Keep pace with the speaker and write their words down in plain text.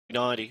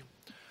90.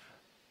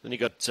 Then you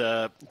got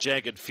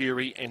Jagged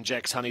Fury and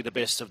Jack's Honey, the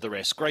best of the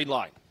rest. Green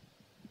light.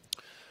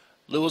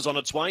 Lures on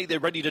its way. They're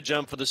ready to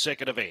jump for the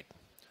second event.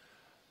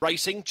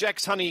 Racing,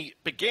 Jack's Honey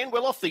began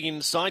well off the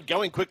inside,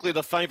 going quickly.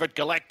 The favourite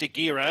Galactic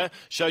Era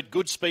showed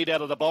good speed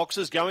out of the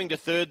boxes, going to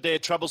third there.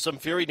 Troublesome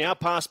Fury now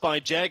passed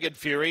by Jagged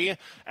Fury.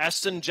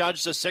 Aston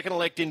Judge, the second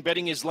elect in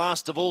betting, is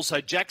last of all.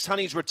 So Jack's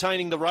Honey's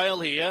retaining the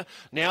rail here,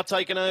 now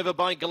taken over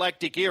by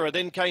Galactic Era.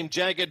 Then came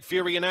Jagged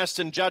Fury and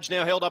Aston Judge,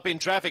 now held up in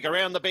traffic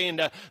around the bend.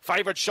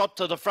 Favourite shot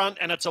to the front,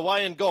 and it's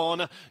away and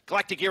gone.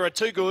 Galactic Era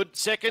too good.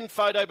 Second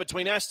photo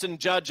between Aston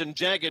Judge and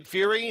Jagged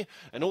Fury,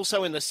 and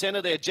also in the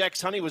centre there,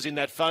 Jack's Honey was in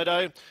that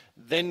photo.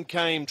 Then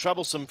came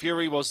Troublesome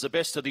Fury, was the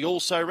best of the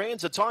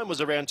also-rans. The time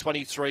was around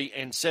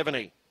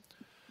 23:70.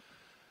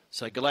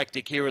 So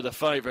Galactic Hero, the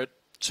favourite,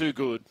 too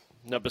good.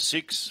 Number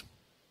 6,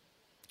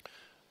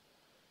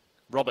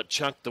 Robert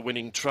Chuck, the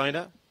winning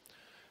trainer.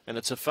 And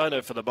it's a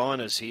photo for the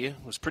minors here.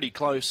 It was pretty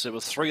close. There were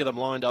 3 of them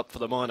lined up for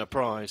the minor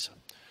prize.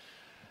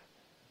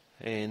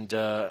 And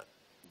the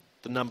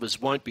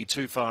numbers won't be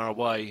too far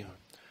away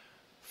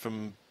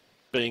from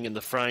being in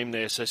the frame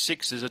there. So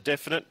 6 is a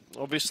definite,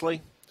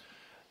 obviously.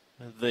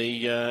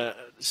 The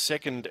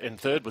second and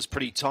third was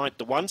pretty tight.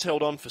 The one's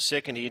held on for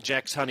second here,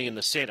 Jack's Honey in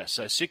the centre.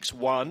 So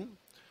 6-1.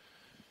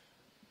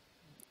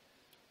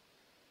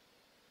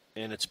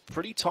 And it's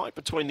pretty tight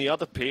between the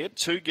other pair.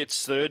 2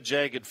 gets third,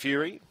 Jagged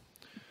Fury.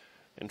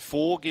 And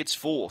 4 gets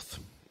fourth.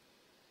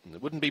 And there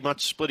wouldn't be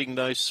much splitting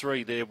those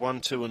 3 there,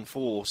 1, 2 and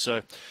 4.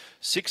 So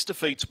 6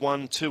 defeats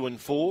 1, 2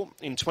 and 4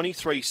 in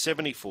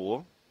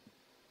 23:74.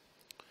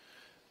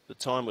 The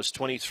time was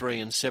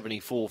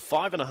 23:74.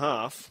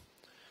 5.5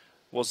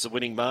 was the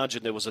winning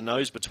margin. There was a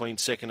nose between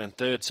second and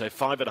third, so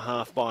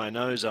 5.5 by a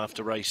nose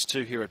after race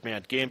 2 here at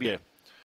Mt-Gambier.